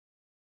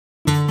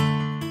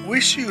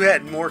Wish you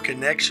had more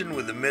connection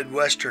with the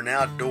Midwestern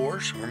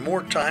outdoors or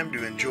more time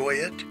to enjoy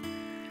it?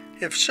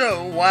 If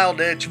so, Wild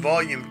Edge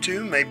Volume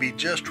 2 may be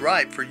just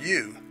right for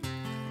you.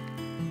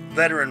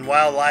 Veteran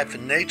wildlife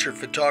and nature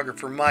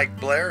photographer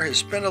Mike Blair has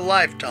spent a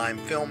lifetime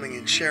filming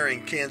and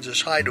sharing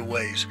Kansas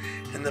hideaways,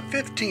 and the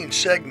 15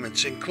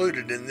 segments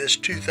included in this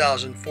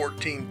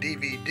 2014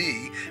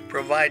 DVD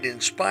provide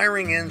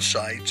inspiring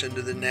insights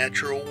into the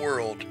natural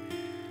world.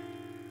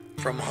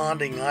 From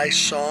haunting ice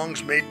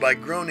songs made by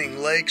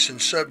groaning lakes in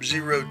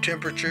sub-zero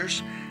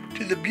temperatures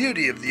to the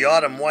beauty of the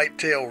autumn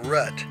whitetail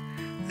rut,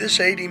 this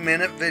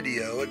 80-minute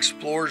video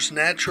explores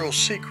natural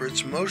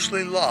secrets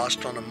mostly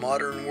lost on a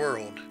modern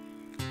world.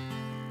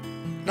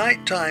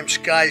 Nighttime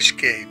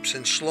skyscapes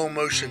and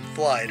slow-motion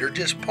flight are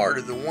just part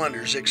of the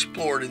wonders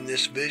explored in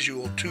this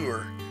visual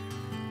tour.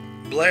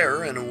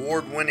 Blair, an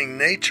award-winning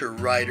nature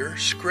writer,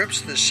 scripts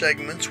the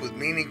segments with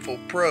meaningful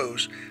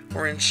prose,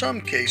 or in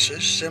some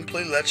cases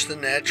simply lets the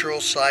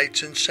natural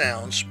sights and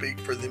sounds speak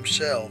for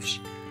themselves.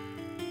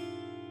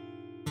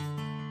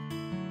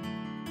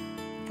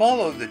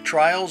 Follow the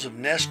trials of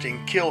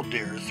nesting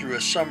killdeer through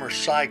a summer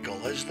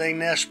cycle as they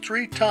nest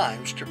 3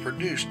 times to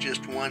produce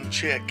just 1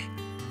 chick.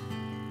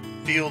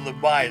 Feel the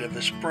bite of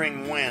a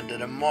spring wind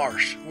at a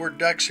marsh where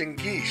ducks and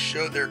geese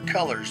show their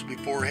colors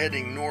before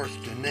heading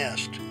north to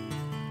nest.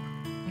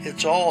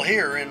 It's all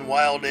here in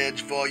Wild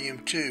Edge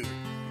Volume 2.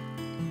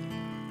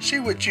 See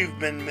what you've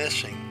been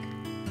missing.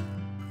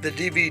 The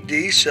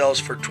DVD sells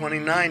for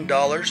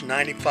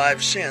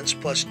 $29.95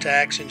 plus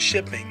tax and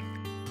shipping.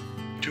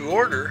 To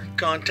order,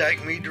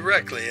 contact me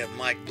directly at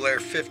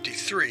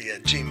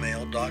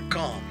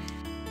mikeblair53@gmail.com.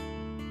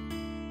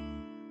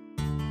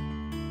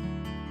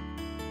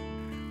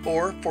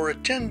 Or for a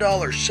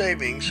 $10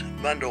 savings,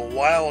 bundle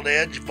Wild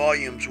Edge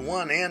Volumes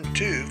 1 and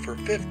 2 for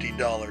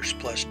 $50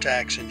 plus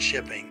tax and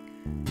shipping.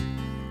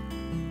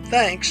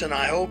 Thanks, and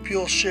I hope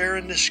you'll share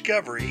in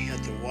discovery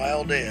at the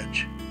Wild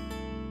Edge.